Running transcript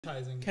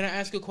Can I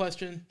ask a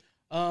question?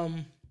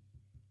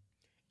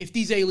 If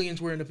these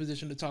aliens were in a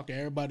position to talk to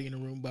everybody in the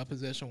room about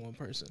possession one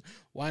person,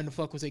 why in the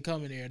fuck was they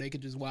coming there? They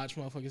could just watch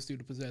motherfuckers do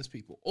the possessed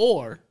people.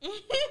 Or,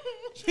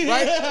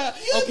 right?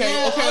 Okay.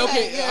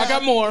 Yeah. I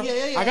got more.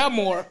 Yeah. I got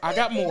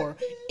more.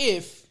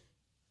 If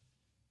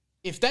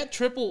that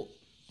triple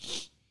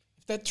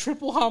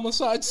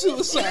homicide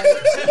suicide.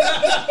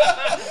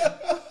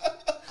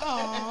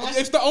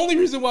 If the only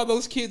reason why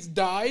those kids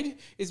died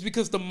is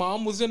because the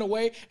mom was in the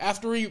way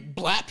after he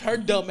blapped her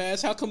dumb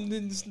ass, how come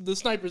the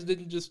snipers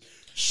didn't just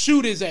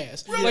shoot his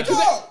ass? Like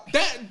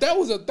that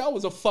was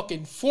a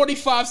fucking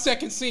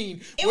 45-second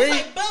scene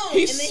where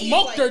he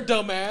smoked her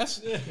dumb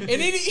ass and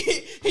then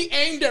he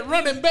aimed at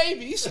running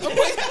babies. I'm like,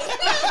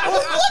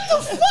 what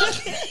the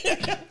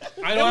fuck?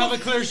 I don't have a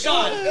clear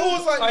shot. It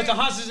was like the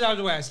hostage is out of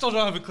the way. I still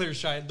don't have a clear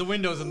shot. The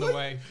window's in the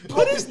way.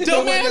 Put his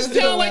dumb ass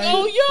down like,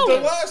 oh yo.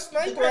 The last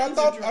sniper, I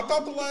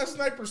thought the last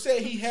sniper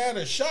said he had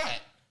a shot.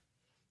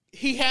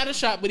 He had a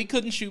shot, but he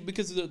couldn't shoot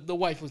because the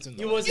wife was in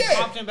there. He wasn't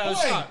talking about a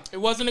shot. It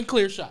wasn't a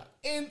clear shot.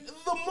 And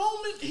the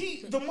moment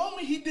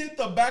he did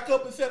the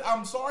backup and said,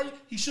 "I'm sorry,"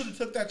 he should have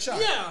took that shot.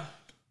 Yeah,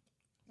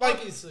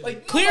 obviously.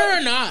 Like clear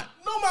or not,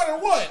 no matter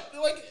what,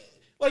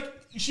 like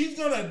she's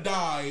gonna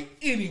die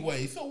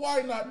anyway. So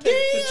why not take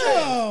the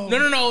chance?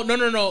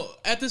 No.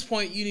 At this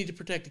point, you need to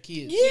protect the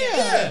kids.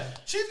 Yeah.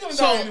 She's gonna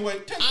die anyway.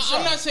 Take the shot.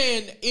 I'm not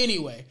saying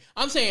anyway.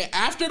 I'm saying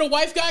after the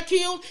wife got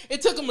killed,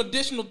 it took him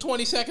additional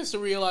 20 seconds to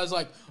realize,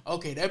 like,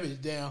 okay, that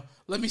bitch down.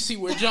 Let me see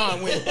where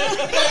John went.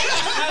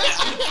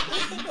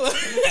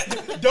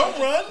 Don't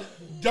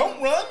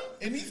run.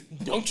 And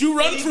don't you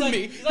run from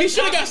me. He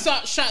should have got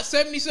shot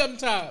 77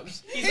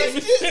 times.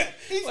 The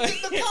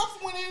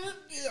cops went in.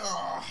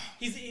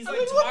 He's like,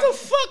 what the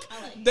fuck?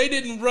 They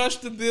didn't rush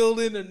the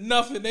building or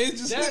nothing. They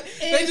just let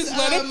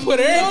him put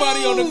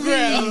everybody on the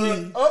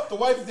ground. The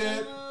wife's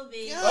dead.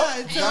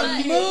 Hey,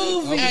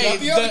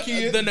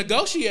 the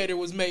Negotiator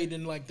was made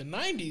in like the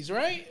 90s,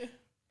 right?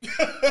 Yeah,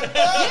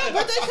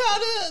 but they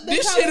called it.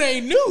 This shit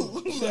ain't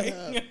new.